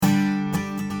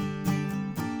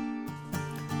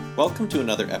Welcome to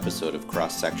another episode of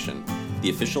Cross Section, the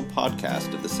official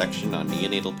podcast of the section on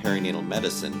neonatal perinatal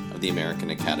medicine of the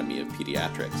American Academy of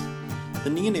Pediatrics. The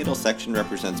neonatal section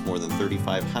represents more than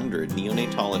 3,500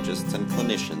 neonatologists and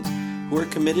clinicians who are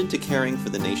committed to caring for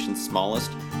the nation's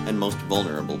smallest and most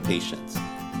vulnerable patients.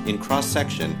 In Cross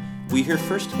Section, we hear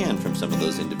firsthand from some of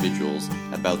those individuals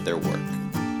about their work.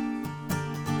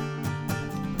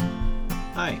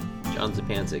 Hi, John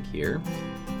Zupancic here.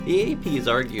 The AAP is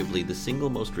arguably the single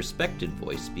most respected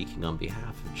voice speaking on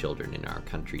behalf of children in our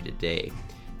country today.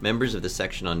 Members of the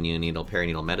section on neonatal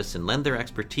perinatal medicine lend their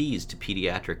expertise to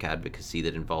pediatric advocacy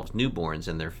that involves newborns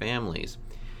and their families.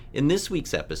 In this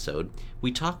week's episode,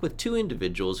 we talk with two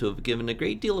individuals who have given a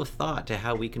great deal of thought to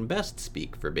how we can best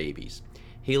speak for babies.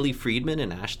 Haley Friedman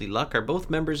and Ashley Luck are both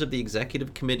members of the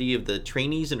executive committee of the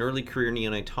Trainees and Early Career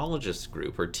Neonatologists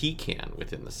Group, or TCAN,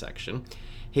 within the section.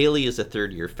 Haley is a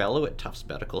third-year fellow at Tufts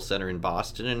Medical Center in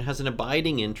Boston and has an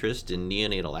abiding interest in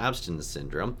neonatal abstinence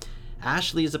syndrome.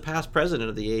 Ashley is a past president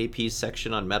of the AAP's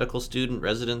section on medical student,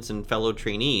 residents, and fellow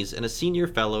trainees, and a senior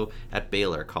fellow at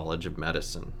Baylor College of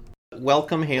Medicine.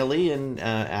 Welcome, Haley and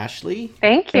Ashley.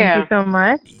 Thank you so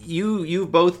much.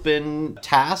 You've both been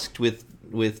tasked with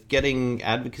getting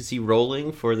advocacy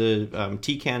rolling for the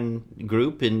TCAN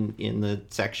group in the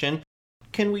section.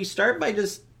 Can we start by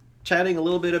just chatting a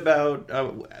little bit about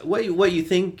what you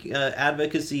think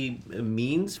advocacy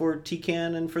means for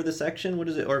TCAN and for the section? What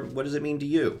does it mean to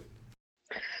you?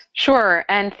 Sure,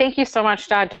 and thank you so much,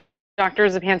 Dr.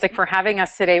 Zupancic, for having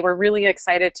us today. We're really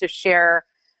excited to share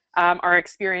our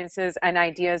experiences and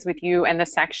ideas with you and the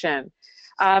section.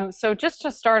 So just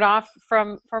to start off,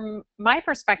 from my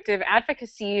perspective,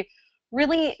 advocacy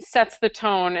really sets the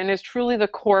tone and is truly the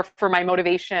core for my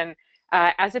motivation.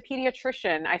 As a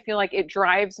pediatrician, I feel like it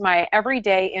drives my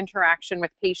everyday interaction with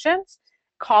patients,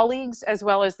 colleagues, as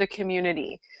well as the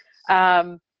community.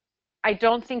 I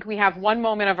don't think we have one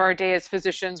moment of our day as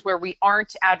physicians where we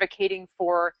aren't advocating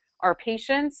for our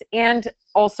patients and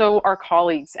also our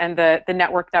colleagues and the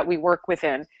network that we work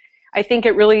within. I think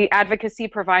advocacy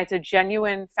provides a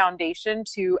genuine foundation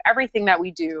to everything that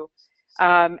we do,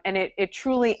 and it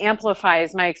truly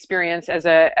amplifies my experience as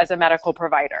a medical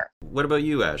provider. What about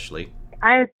you, Ashley?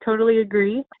 I totally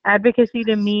agree. Advocacy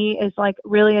to me is like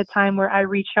really a time where I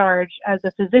recharge as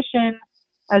a physician,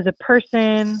 as a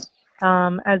person,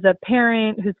 as a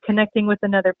parent who's connecting with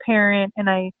another parent. And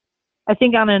I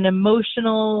think on an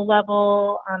emotional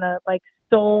level, on a like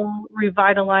soul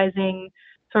revitalizing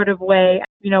sort of way,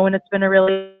 when it's been a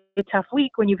really tough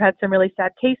week, when you've had some really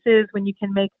sad cases, when you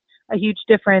can make a huge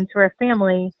difference for a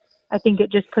family, I think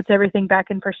it just puts everything back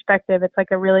in perspective. It's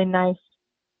like a really nice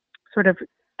sort of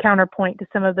counterpoint to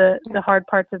some of the hard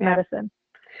parts of medicine.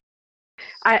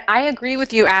 I agree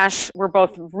with you, Ash. We're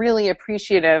both really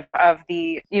appreciative of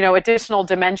the, additional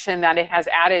dimension that it has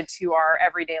added to our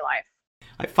everyday life.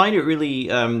 I find it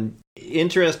really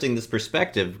interesting, this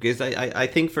perspective, because I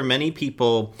think for many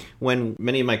people, when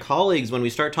many of my colleagues, when we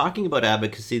start talking about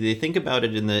advocacy, they think about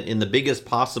it in the biggest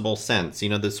possible sense,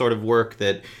 the sort of work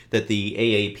that the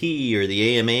AAP or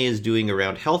the AMA is doing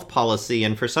around health policy.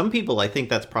 And for some people, I think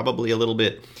that's probably a little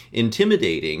bit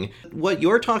intimidating. What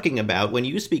you're talking about when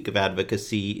you speak of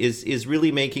advocacy is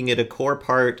really making it a core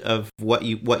part of what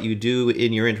you do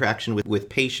in your interaction with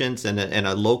patients and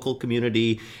a local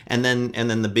community, and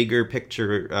then the bigger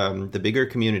picture, the bigger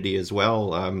community as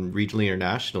well, regionally or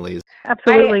nationally.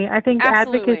 Absolutely. I think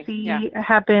advocacy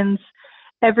happens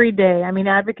every day. I mean,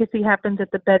 advocacy happens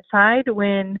at the bedside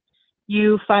when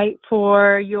you fight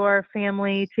for your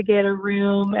family to get a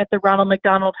room at the Ronald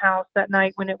McDonald House that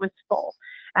night when it was full.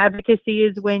 Advocacy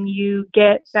is when you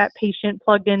get that patient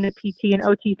plugged into PT and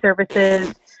OT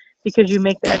services because you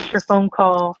make the extra phone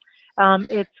call.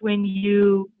 It's when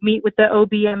you meet with the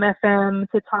OB/MFM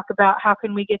to talk about how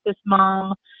can we get this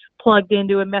mom plugged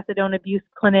into a methadone abuse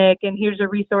clinic, and here's a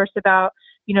resource about,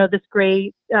 this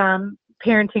great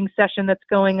parenting session that's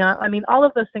going on. I mean, all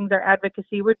of those things are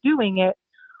advocacy. We're doing it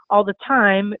all the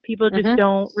time. People just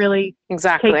don't really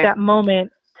take that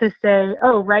moment to say,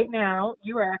 oh, right now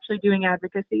you are actually doing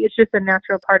advocacy. It's just a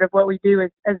natural part of what we do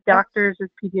as doctors, as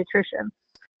pediatricians.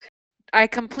 I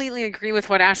completely agree with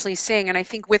what Ashley's saying. And I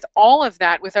think with all of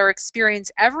that, with our experience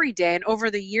every day and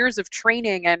over the years of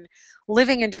training and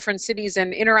living in different cities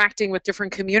and interacting with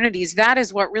different communities, that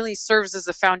is what really serves as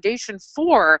a foundation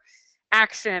for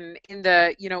action in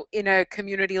a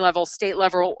community level, state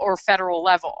level, or federal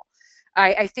level.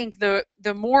 I think the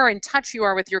more in touch you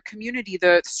are with your community,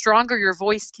 the stronger your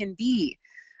voice can be,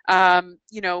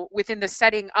 within the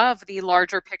setting of the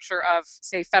larger picture of,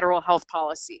 say, federal health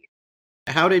policy.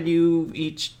 How did you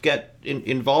each get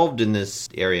involved in this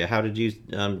area? How did you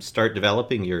start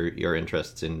developing your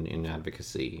interests in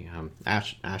advocacy?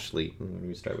 Ashley, let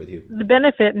me start with you. The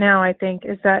benefit now, I think,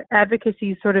 is that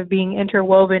advocacy is sort of being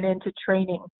interwoven into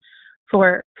training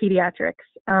for pediatrics.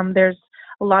 There's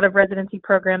a lot of residency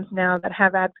programs now that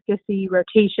have advocacy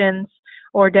rotations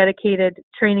or dedicated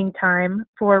training time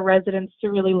for residents to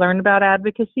really learn about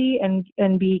advocacy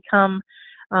and become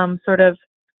sort of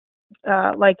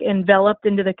like enveloped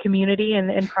into the community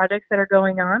and projects that are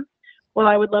going on. Well,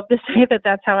 I would love to say that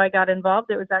that's how I got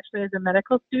involved. It was actually as a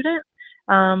medical student.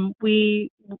 We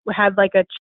had like a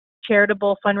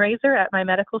charitable fundraiser at my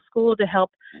medical school to help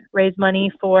raise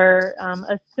money for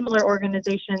a similar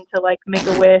organization to like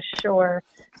Make-A-Wish or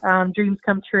Dreams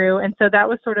Come True. And so that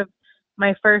was sort of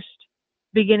my first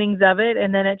beginnings of it.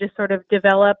 And then it just sort of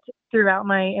developed throughout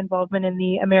my involvement in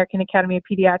the American Academy of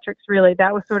Pediatrics. Really,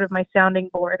 that was sort of my sounding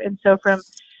board. And so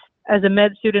as a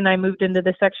med student, I moved into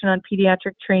the section on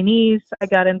pediatric trainees. I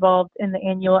got involved in the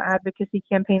annual advocacy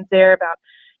campaigns there about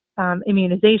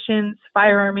immunizations,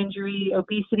 firearm injury,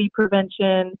 obesity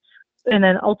prevention, and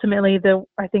then ultimately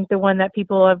I think the one that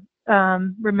people have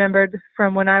remembered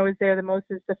from when I was there the most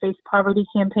is the Face Poverty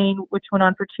campaign, which went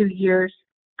on for 2 years.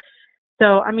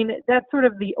 So, I mean, that's sort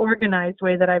of the organized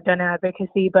way that I've done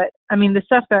advocacy. But, I mean, the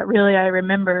stuff that really I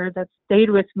remember that stayed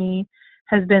with me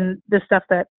has been the stuff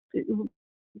that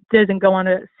doesn't go on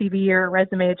a CV or a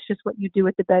resume. It's just what you do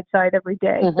at the bedside every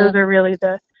day. Mm-hmm. Those are really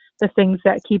the things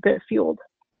that keep it fueled.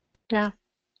 Yeah.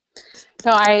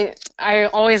 No, I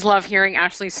always love hearing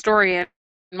Ashley's story, and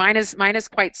mine is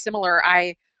quite similar.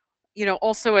 I,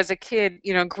 also as a kid,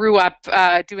 grew up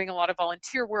doing a lot of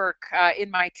volunteer work in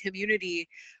my community,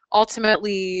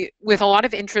 ultimately with a lot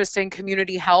of interest in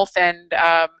community health and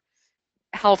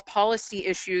health policy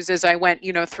issues as I went,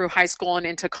 through high school and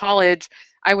into college.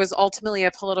 I was ultimately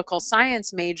a political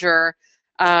science major,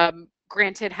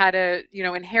 granted had a,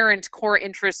 inherent core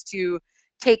interest to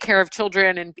take care of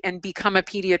children and become a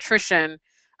pediatrician.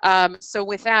 So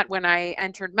with that, when I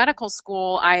entered medical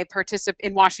school, I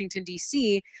in Washington,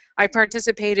 D.C., I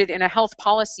participated in a health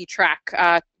policy track,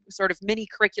 sort of mini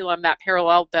curriculum that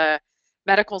paralleled the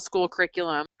medical school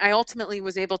curriculum. I ultimately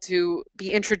was able to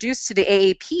be introduced to the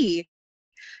AAP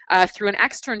through an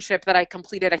externship that I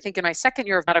completed, I think, in my second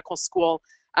year of medical school,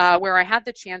 where I had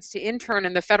the chance to intern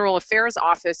in the Federal Affairs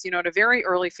Office, at a very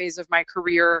early phase of my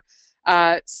career,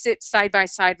 sit side by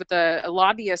side with the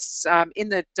lobbyists in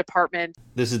the department.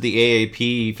 This is the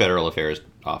AAP Federal Affairs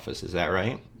Office, is that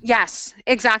right? Yes,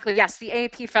 exactly. Yes, the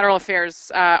AAP Federal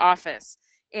Affairs Office.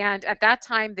 And at that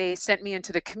time, they sent me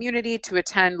into the community to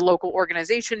attend local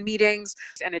organization meetings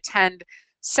and attend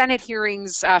Senate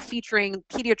hearings featuring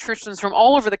pediatricians from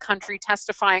all over the country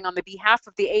testifying on the behalf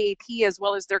of the AAP as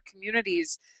well as their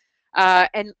communities.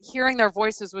 And hearing their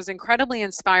voices was incredibly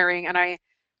inspiring, and I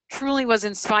truly was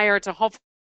inspired to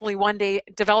hopefully one day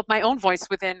develop my own voice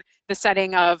within the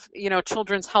setting of,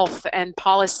 children's health and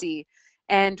policy.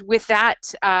 And with that,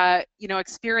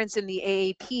 experience in the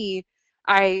AAP,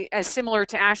 I, as similar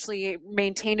to Ashley,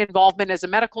 maintained involvement as a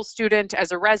medical student,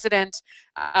 as a resident,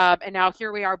 and now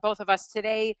here we are, both of us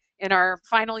today in our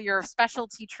final year of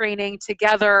specialty training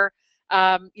together,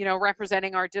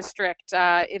 representing our district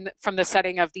from the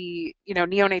setting of the,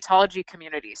 neonatology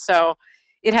community. So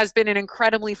it has been an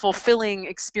incredibly fulfilling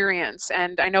experience,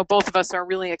 and I know both of us are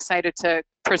really excited to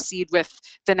proceed with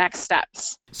the next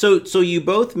steps. So you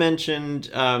both mentioned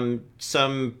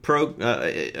some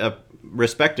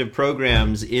respective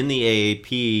programs in the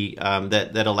AAP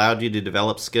that allowed you to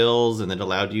develop skills and that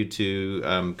allowed you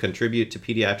to contribute to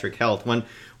pediatric health.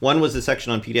 One was the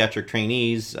section on pediatric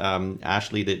trainees,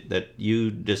 Ashley, that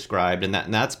you described, and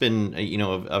that's been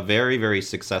a very, very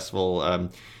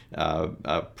successful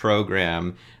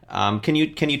program. Can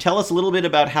you tell us a little bit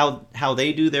about how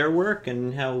they do their work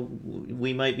and how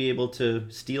we might be able to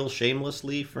steal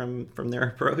shamelessly from their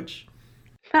approach?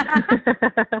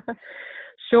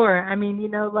 Sure. I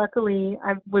mean, luckily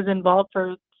I was involved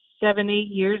for 7-8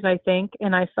 years, I think,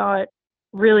 and I saw it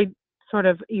really sort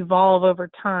of evolve over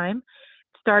time.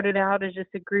 Started out as just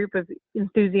a group of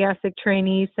enthusiastic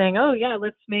trainees saying, oh yeah,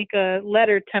 let's make a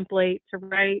letter template to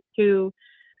write to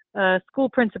school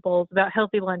principals about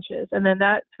healthy lunches. And then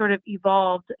that sort of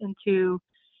evolved into,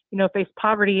 Face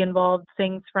Poverty involved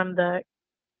things from the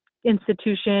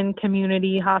institution,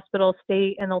 community, hospital,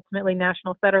 state, and ultimately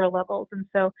national, federal levels. And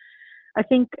so I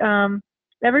think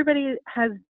everybody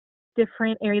has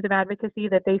different areas of advocacy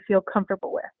that they feel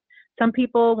comfortable with. Some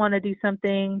people want to do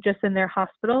something just in their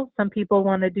hospital. Some people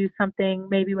want to do something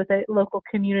maybe with a local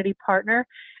community partner.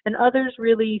 And others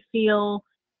really feel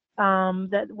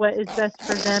that what is best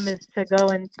for them is to go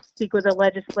and speak with a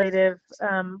legislative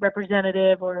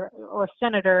representative or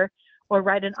senator, or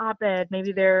write an op-ed.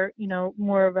 Maybe they're,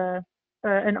 more of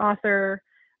an author.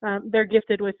 They're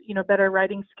gifted with, better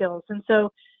writing skills. And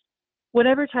so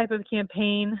whatever type of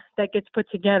campaign that gets put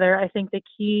together, I think the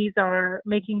keys are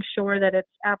making sure that it's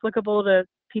applicable to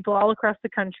people all across the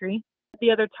country. The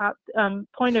other top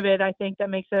point of it, I think, that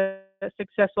makes a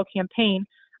successful campaign,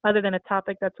 other than a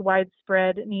topic that's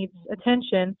widespread, needs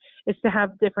attention, is to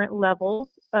have different levels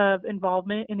of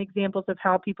involvement and examples of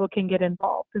how people can get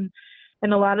involved.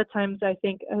 And a lot of times I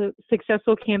think a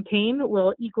successful campaign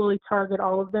will equally target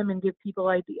all of them and give people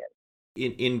ideas.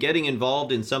 In getting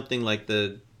involved in something like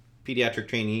the pediatric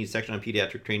trainees, section on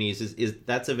pediatric trainees, is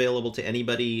that's available to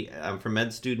anybody from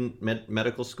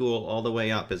medical school all the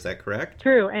way up, is that correct?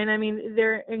 True. And I mean,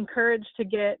 they're encouraged to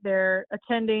get their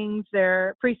attendings,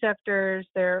 their preceptors,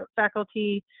 their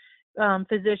faculty,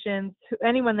 physicians,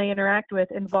 anyone they interact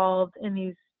with, involved in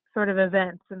these sort of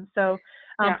events. And so,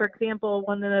 for example,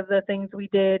 one of the things we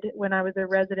did when I was a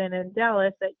resident in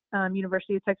Dallas at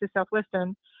University of Texas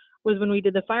Southwestern was when we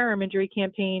did the firearm injury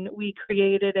campaign, we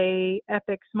created a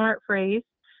epic smart phrase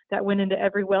that went into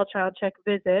every well child check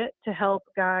visit to help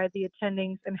guide the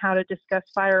attendings in how to discuss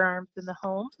firearms in the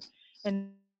home.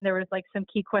 And there was like some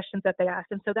key questions that they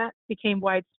asked. And so that became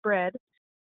widespread.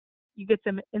 You get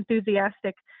some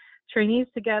enthusiastic trainees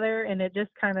together and it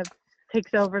just kind of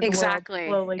takes over the world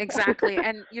slowly. Exactly.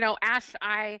 And, Ash,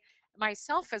 I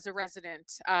myself as a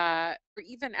resident, or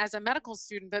even as a medical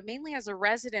student, but mainly as a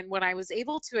resident, when I was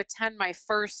able to attend my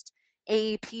first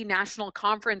AAP national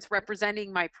conference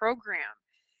representing my program,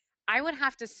 I would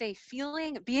have to say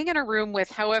being in a room with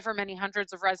however many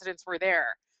hundreds of residents were there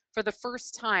for the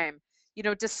first time,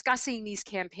 discussing these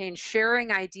campaigns,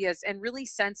 sharing ideas, and really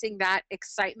sensing that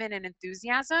excitement and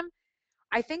enthusiasm.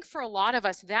 I think for a lot of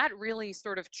us, that really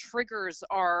sort of triggers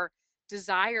our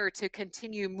desire to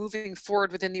continue moving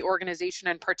forward within the organization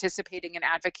and participating in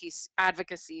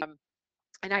advocacy.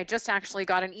 And I just actually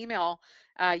got an email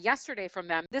yesterday from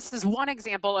them. This is one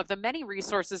example of the many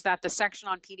resources that the section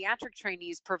on pediatric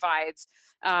trainees provides,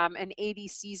 an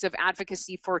ABCs of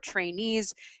Advocacy for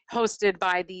Trainees, hosted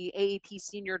by the AAP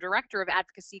Senior Director of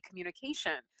Advocacy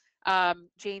Communication,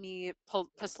 Jamie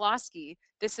Poslowski.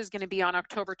 This is going to be on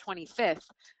October 25th.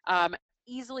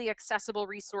 Easily accessible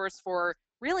resource for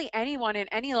really anyone in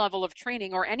any level of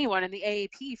training, or anyone in the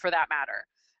AAP for that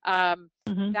matter.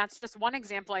 That's just one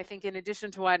example, I think, in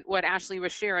addition to what Ashley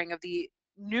was sharing, of the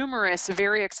numerous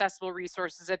very accessible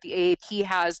resources that the AAP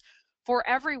has for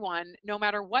everyone, no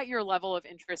matter what your level of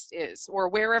interest is or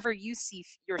wherever you see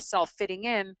yourself fitting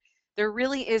in. There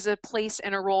really is a place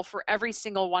and a role for every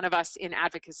single one of us in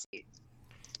advocacy.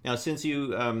 Now, since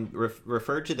you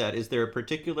referred to that, is there a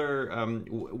particular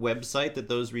website that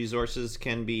those resources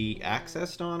can be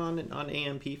accessed on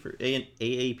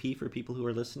AAP for people who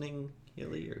are listening,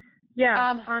 Haley? Or?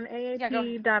 Yeah, on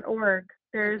aap.org,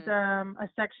 there's a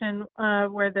section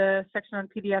where the section on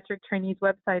pediatric trainees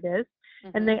website is,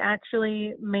 and they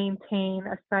actually maintain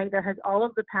a site that has all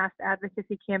of the past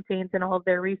advocacy campaigns and all of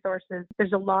their resources.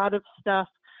 There's a lot of stuff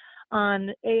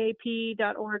on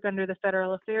aap.org under the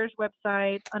Federal Affairs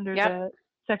website, under the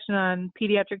section on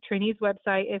pediatric trainees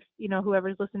website. If,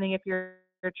 whoever's listening, if you're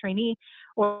a trainee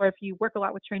or if you work a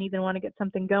lot with trainees and want to get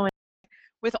something going.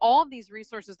 With all of these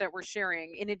resources that we're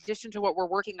sharing, in addition to what we're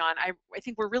working on, I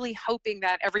think we're really hoping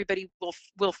that everybody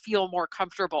will feel more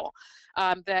comfortable.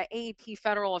 The AAP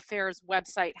Federal Affairs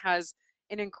website has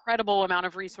an incredible amount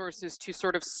of resources to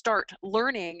sort of start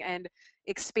learning and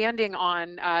expanding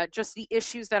on just the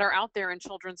issues that are out there in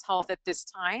children's health at this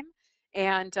time.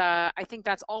 And I think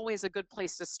that's always a good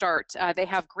place to start. They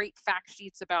have great fact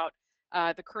sheets about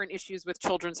the current issues with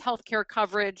children's health care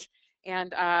coverage.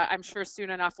 And I'm sure soon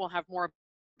enough we'll have more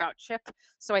about CHIP.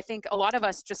 So I think a lot of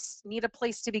us just need a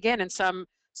place to begin, and some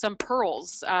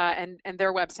pearls, and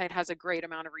their website has a great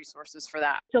amount of resources for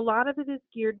that. A lot of it is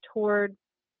geared toward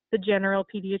the general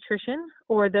pediatrician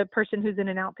or the person who's in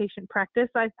an outpatient practice.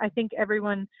 I think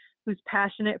everyone who's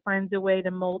passionate finds a way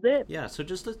to mold it. Yeah, so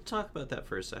just let's talk about that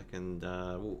for a second.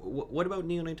 What about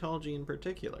neonatology in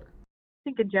particular? I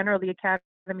think in general the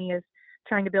Academy is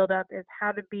trying to build up is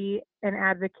how to be an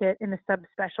advocate in a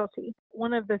subspecialty.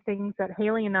 One of the things that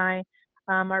Haley and I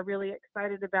are really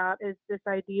excited about is this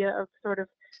idea of sort of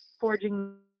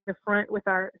forging the front with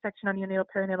our section on neonatal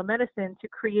perinatal medicine to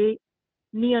create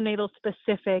neonatal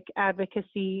specific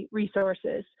advocacy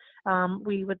resources.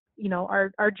 We would,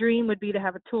 our dream would be to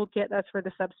have a toolkit that's for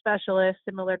the subspecialist,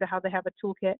 similar to how they have a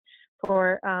toolkit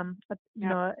for,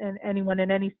 anyone in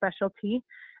any specialty.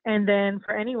 And then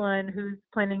for anyone who's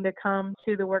planning to come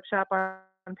to the workshop, our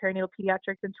on Perinatal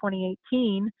Pediatrics in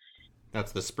 2018.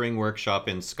 That's the spring workshop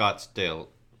in Scottsdale.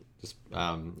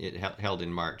 It held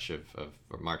in March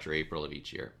March or April of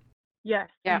each year. Yes.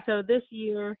 Yeah. And so this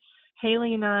year,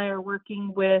 Haley and I are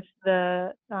working with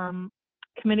the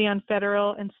Committee on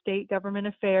Federal and State Government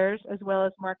Affairs, as well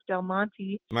as Mark Del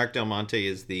Monte. Mark Del Monte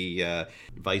is the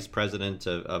vice president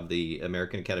of the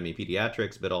American Academy of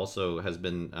Pediatrics, but also has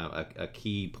been a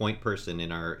key point person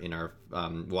in our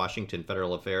Washington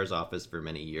Federal Affairs office for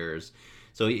many years.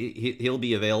 So he'll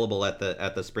be available at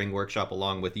the spring workshop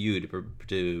along with you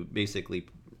to basically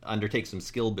undertake some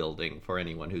skill building for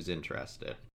anyone who's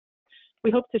interested. We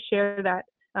hope to share that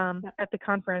at the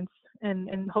conference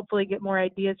and hopefully get more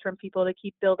ideas from people to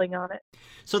keep building on it.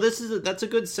 So that's a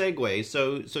good segue.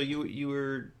 So you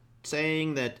were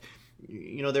saying that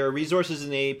there are resources in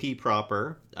the AAP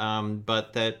proper,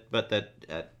 but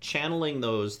that channeling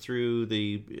those through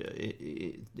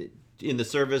in the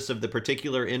service of the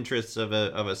particular interests of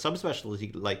a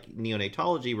subspecialty like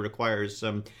neonatology requires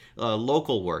some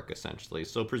local work, essentially.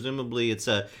 So presumably it's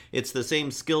the same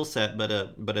skill set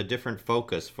but a different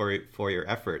focus for your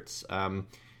efforts.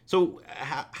 So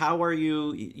how are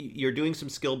you're doing some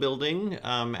skill building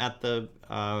at the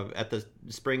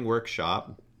spring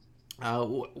workshop?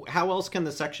 How else can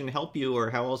the section help you, or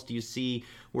how else do you see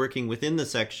working within the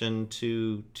section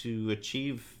to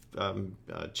achieve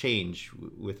change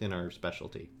within our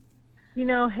specialty?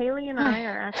 Haley and I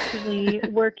are actually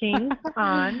working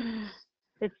on,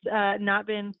 it's not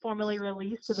been formally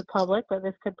released to the public, but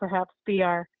this could perhaps be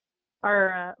our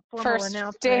formal first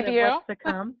announcement debut of what's to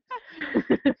come.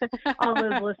 All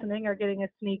those listening are getting a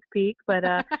sneak peek,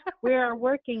 but we are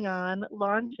working on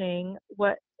launching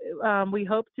what we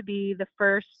hope to be the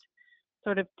first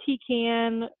sort of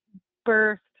TCAN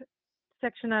birth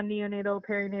section on neonatal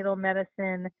perinatal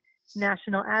medicine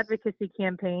national advocacy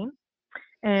campaign.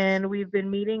 And we've been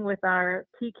meeting with our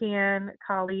TCAN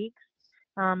colleagues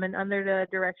and under the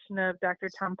direction of Dr.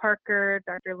 Tom Parker,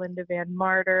 Dr. Linda Van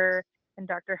Marter, and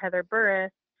Dr. Heather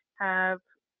Burris have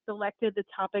selected the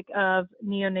topic of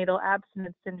neonatal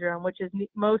abstinence syndrome, which is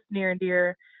most near and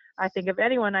dear, I think, of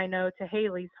anyone I know to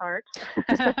Haley's heart.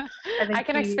 I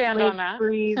can expand on that.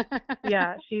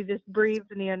 She just breathes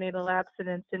neonatal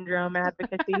abstinence syndrome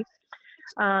advocacy.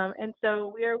 And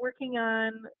so we are working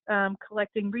on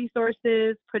collecting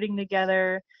resources, putting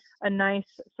together a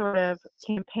nice sort of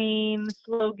campaign,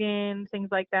 slogan, things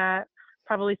like that.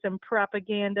 Probably some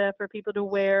propaganda for people to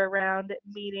wear around at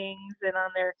meetings and on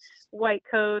their white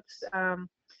coats.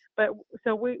 But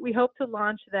so we hope to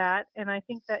launch that, and I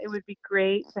think that it would be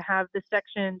great to have the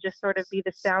section just sort of be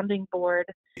the sounding board.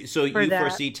 So you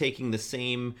foresee taking the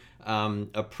same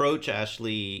approach,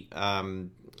 Ashley,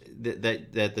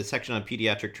 that the section on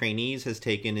pediatric trainees has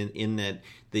taken in that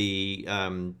the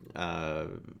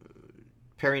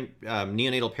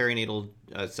neonatal perinatal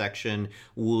section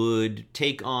would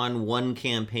take on one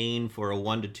campaign for a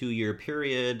 1 to 2 year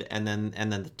period, and then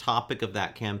the topic of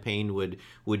that campaign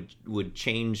would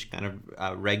change kind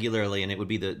of regularly, and it would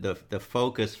be the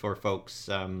focus for folks'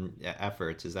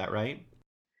 efforts. Is that right?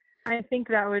 I think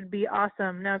that would be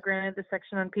awesome. Now, granted, the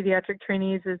section on pediatric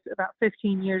trainees is about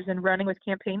 15 years in running with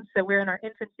campaigns, so we're in our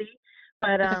infancy.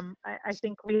 But I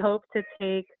think we hope to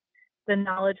take the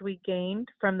knowledge we gained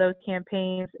from those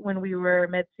campaigns when we were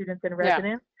med students and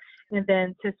residents, and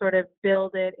then to sort of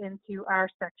build it into our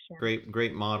section.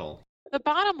 Great model. The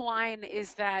bottom line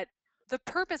is that the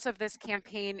purpose of this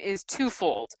campaign is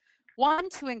twofold. One,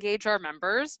 to engage our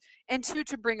members, and two,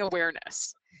 to bring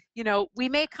awareness. We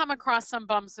may come across some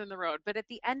bumps in the road, but at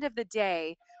the end of the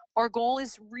day, our goal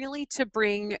is really to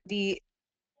bring the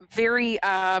very,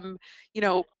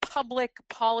 public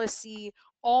policy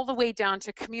all the way down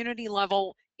to community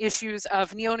level issues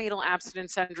of neonatal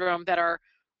abstinence syndrome that are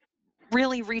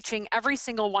really reaching every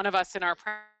single one of us in our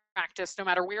practice, no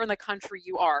matter where in the country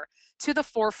you are, to the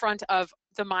forefront of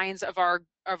the minds of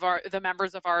the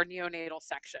members of our neonatal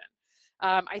section.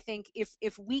 I think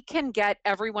if we can get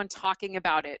everyone talking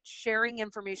about it, sharing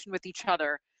information with each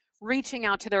other, reaching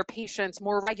out to their patients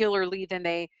more regularly than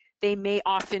they may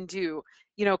often do,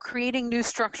 creating new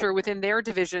structure within their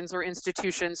divisions or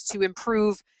institutions to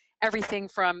improve everything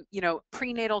from,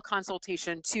 prenatal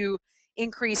consultation to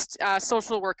increased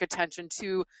social work attention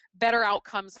to better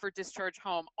outcomes for discharge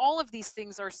home. All of these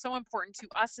things are so important to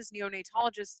us as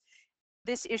neonatologists.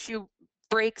 This issue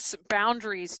breaks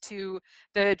boundaries to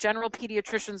the general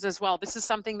pediatricians as well. This is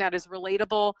something that is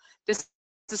relatable. This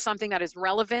is something that is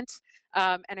relevant.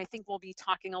 And I think we'll be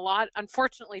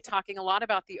unfortunately talking a lot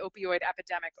about the opioid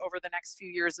epidemic over the next few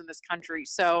years in this country.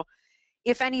 So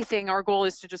if anything, our goal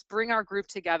is to just bring our group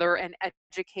together and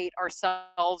educate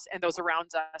ourselves and those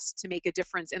around us to make a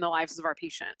difference in the lives of our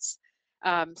patients.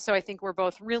 So I think we're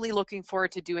both really looking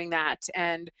forward to doing that,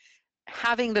 and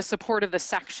having the support of the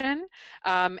section,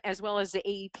 as well as the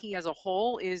AEP as a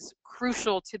whole, is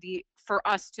crucial for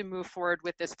us to move forward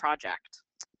with this project.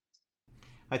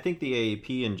 I think the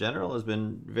AEP in general has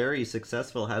been very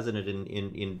successful, hasn't it,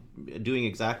 in doing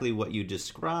exactly what you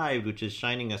described, which is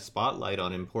shining a spotlight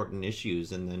on important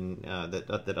issues, and then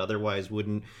that otherwise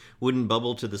wouldn't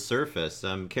bubble to the surface.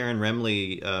 Karen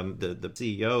Remley, the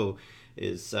CEO,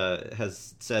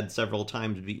 has said several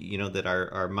times, that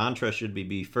our mantra should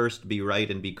be first, be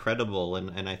right, and be credible,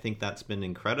 and I think that's been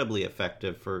incredibly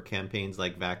effective for campaigns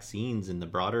like vaccines in the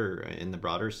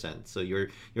broader sense. So you're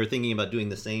thinking about doing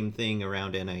the same thing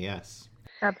around NIS.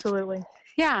 Absolutely.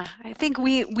 Yeah, I think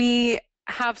we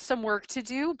have some work to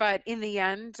do, but in the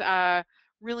end,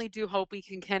 really do hope we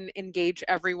can engage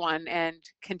everyone and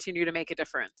continue to make a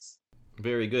difference.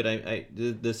 Very good.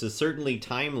 This is certainly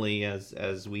timely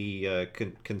as we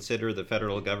consider the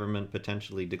federal government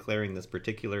potentially declaring this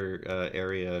particular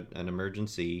area an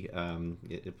emergency, a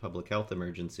public health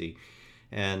emergency,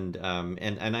 and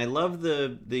I love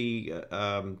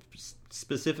the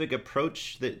specific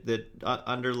approach that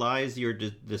underlies your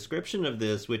description of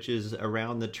this, which is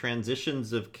around the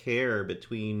transitions of care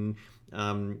between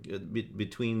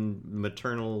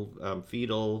maternal,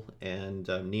 fetal, and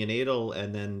neonatal,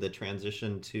 and then the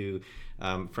transition to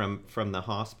from the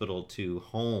hospital to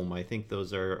home. I think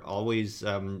those are always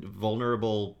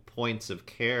vulnerable points of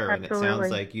care. Absolutely. And it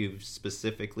sounds like you've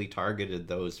specifically targeted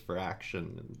those for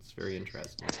action. It's very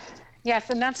interesting. Yes,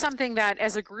 and that's something that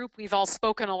as a group we've all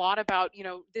spoken a lot about.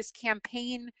 This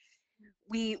campaign,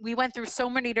 we went through so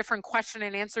many different question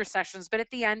and answer sessions, but at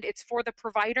the end it's for the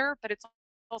provider, but it's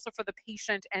also for the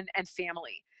patient and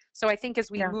family. So I think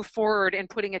as we move forward in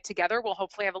putting it together, we'll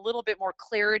hopefully have a little bit more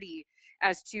clarity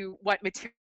as to what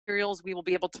materials we will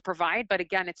be able to provide. But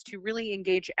again, it's to really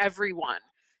engage everyone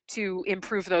to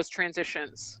improve those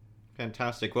transitions.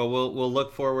 Fantastic. Well, we'll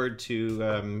look forward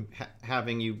to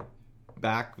having you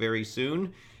back very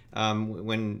soon,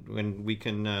 when we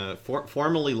can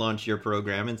formally launch your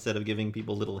program instead of giving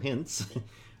people little hints.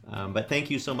 But thank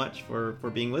you so much for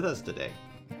being with us today.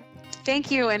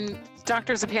 Thank you. And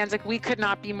Dr. Zupancic, we could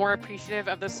not be more appreciative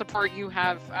of the support you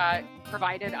have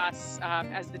provided us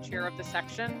as the chair of the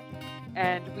section.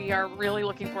 And we are really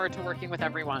looking forward to working with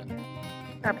everyone.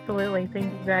 Absolutely.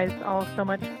 Thank you guys all so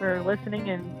much for listening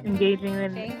and engaging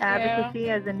in advocacy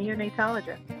as a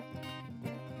neonatologist.